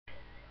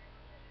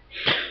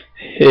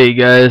Hey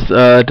guys,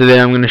 today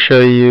I'm going to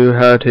show you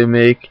how to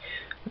make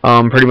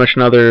pretty much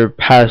another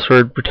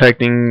password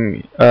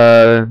protecting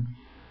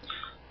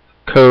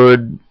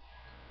code,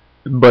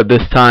 but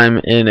this time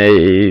in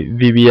a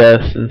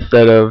VBS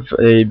instead of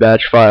a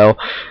batch file.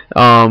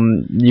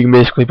 You can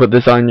basically put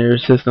this on your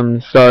system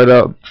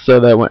startup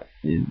so that when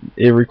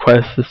it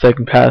requests the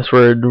second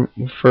password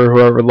for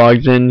whoever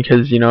logs in,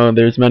 because you know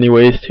there's many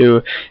ways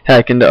to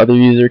hack into other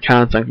user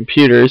accounts on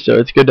computers, so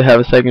it's good to have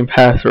a second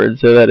password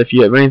so that if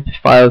you have any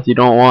files you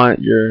don't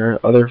want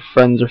your other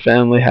friends or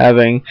family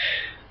having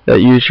that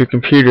use your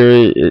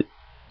computer,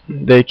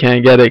 they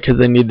can't get it because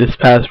they need this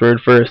password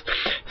first.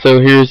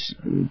 So this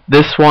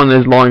one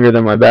is longer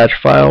than my batch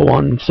file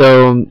one,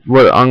 so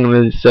what I'm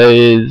going to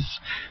say is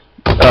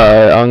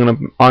I'm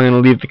gonna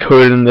leave the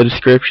code in the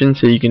description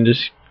so you can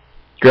just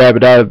grab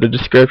it out of the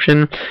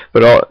description,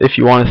 but if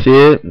you want to see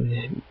it,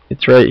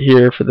 it's right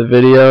here for the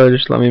video.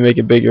 Just let me make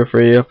it bigger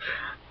for you.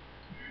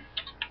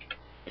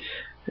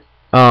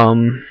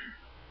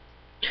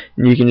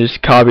 You can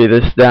just copy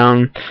this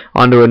down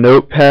onto a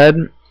notepad.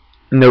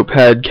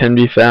 Notepad can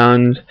be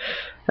found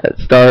at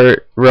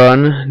start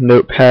run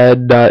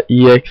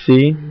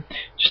notepad.exe.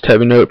 Just type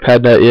in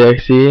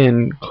notepad.exe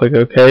and click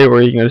OK,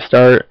 where you can go to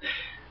start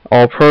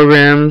all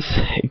programs,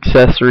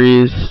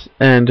 accessories,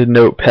 and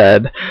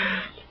notepad.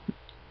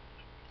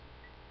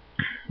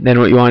 Then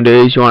what you want to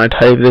do is you want to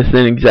type this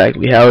in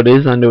exactly how it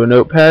is onto a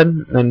notepad,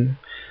 and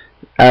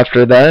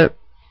after that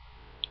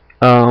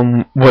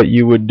what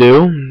you would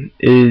do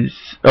is,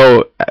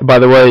 oh, by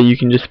the way, you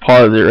can just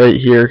pause it right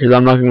here because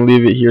I'm not going to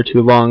leave it here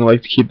too long. I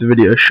like to keep the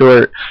video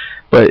short,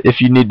 but if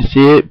you need to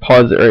see it,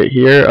 pause it right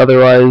here,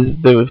 otherwise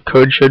the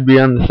code should be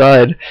on the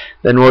side.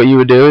 Then what you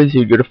would do is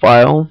you go to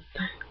File,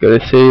 go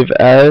to Save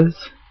As,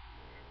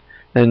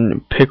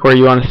 and pick where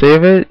you want to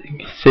save it.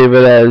 Save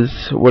it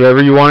as whatever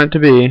you want it to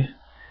be.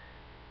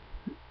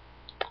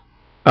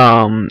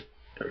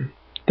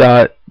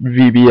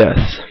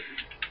 .VBS,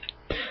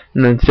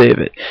 and then save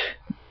it.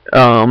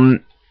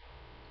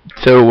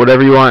 So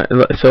whatever you want.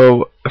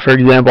 So for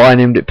example, I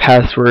named it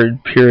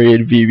password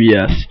period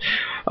VBS.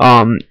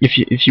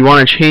 If you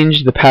want to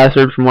change the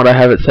password from what I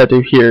have it set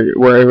to here,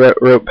 where I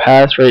wrote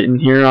pass right in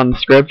here on the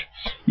script,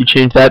 you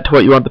change that to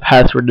what you want the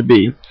password to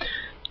be.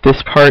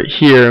 This part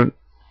here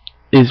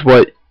is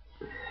what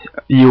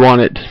you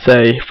want it to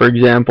say. For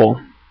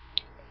example,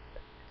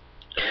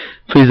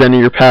 please enter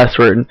your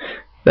password.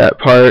 That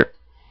part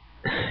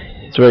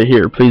is right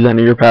here. Please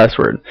enter your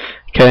password.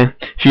 Okay.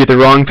 If you get the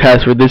wrong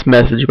password, this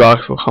message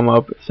box will come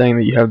up saying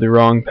that you have the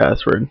wrong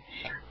password.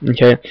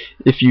 Okay.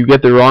 If you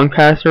get the wrong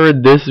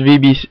password, this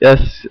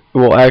VBS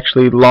will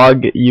actually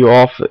log you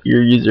off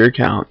your user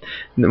account.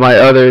 My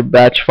other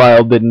batch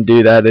file didn't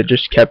do that. It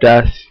just kept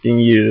asking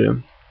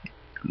you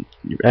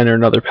to enter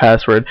another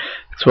password.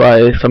 That's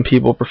why some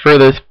people prefer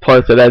this,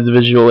 plus it adds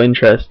visual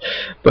interest.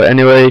 But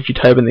anyway, if you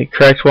type in the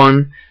correct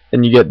one,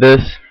 then you get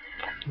this.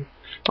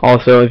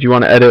 Also, if you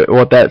want to edit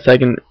what that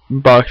second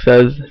box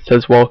says, it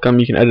says welcome,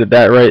 you can edit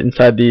that right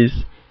inside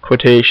these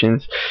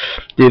quotations.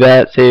 Do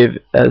that, save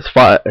as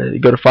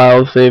go to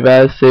File, Save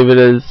As, save it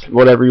as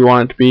whatever you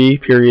want it to be,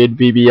 period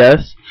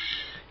VBS.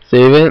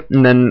 Save it,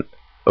 and then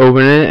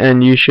open it,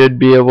 and you should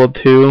be able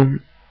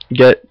to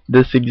get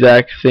this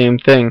exact same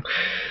thing.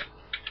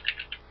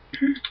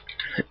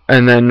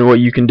 And then what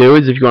you can do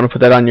is, if you want to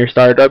put that on your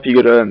startup, you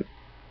go to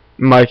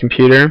My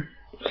Computer,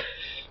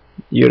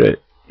 you go to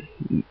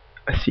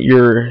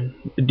your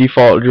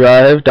default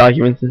drive,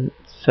 Documents and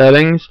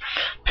Settings,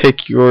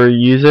 pick your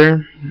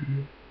user,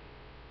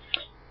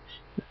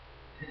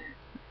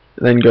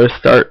 then go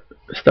Start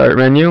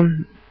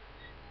menu,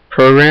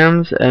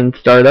 Programs, and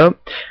Startup,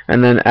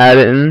 and then add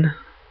in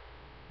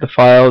the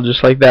file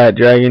just like that.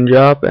 Drag and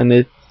drop, and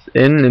it's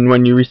in. And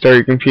when you restart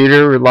your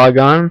computer or log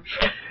on,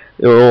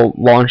 it will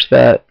launch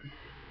that.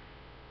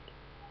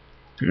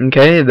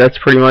 Okay, that's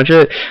pretty much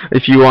it.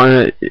 If you want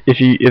to,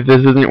 if this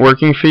isn't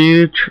working for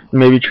you,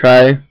 maybe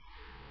try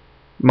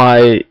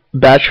my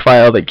batch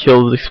file that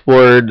kills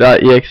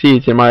explorer.exe.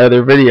 It's in my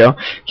other video.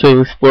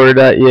 Kills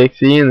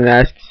explorer.exe and then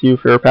asks you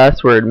for a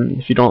password. And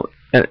if you don't,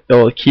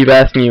 it'll keep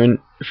asking you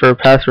for a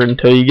password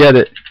until you get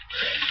it.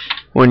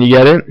 When you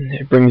get it,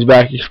 it brings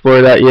back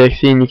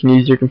explorer.exe and you can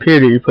use your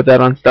computer. You put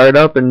that on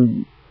startup,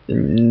 and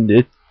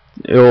it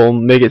will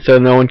make it so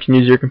no one can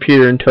use your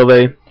computer until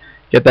they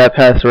get that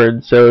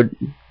password. So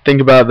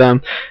think about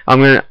them.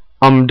 I'm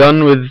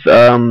done with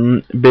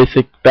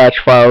basic batch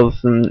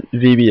files and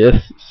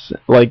VBS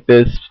like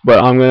this,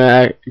 but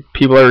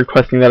people are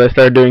requesting that I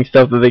start doing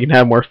stuff that they can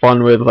have more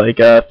fun with, like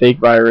fake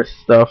virus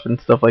stuff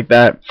and stuff like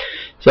that.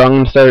 So I'm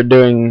gonna start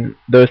doing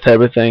those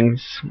type of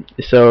things.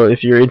 So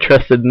if you're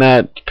interested in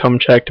that, come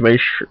check to make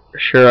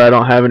sure I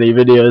don't have any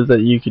videos that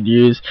you could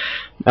use.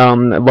 I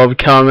love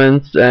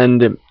comments,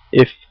 and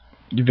if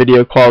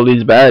video quality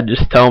is bad,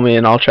 just tell me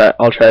and I'll try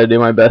to do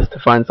my best to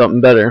find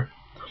something better.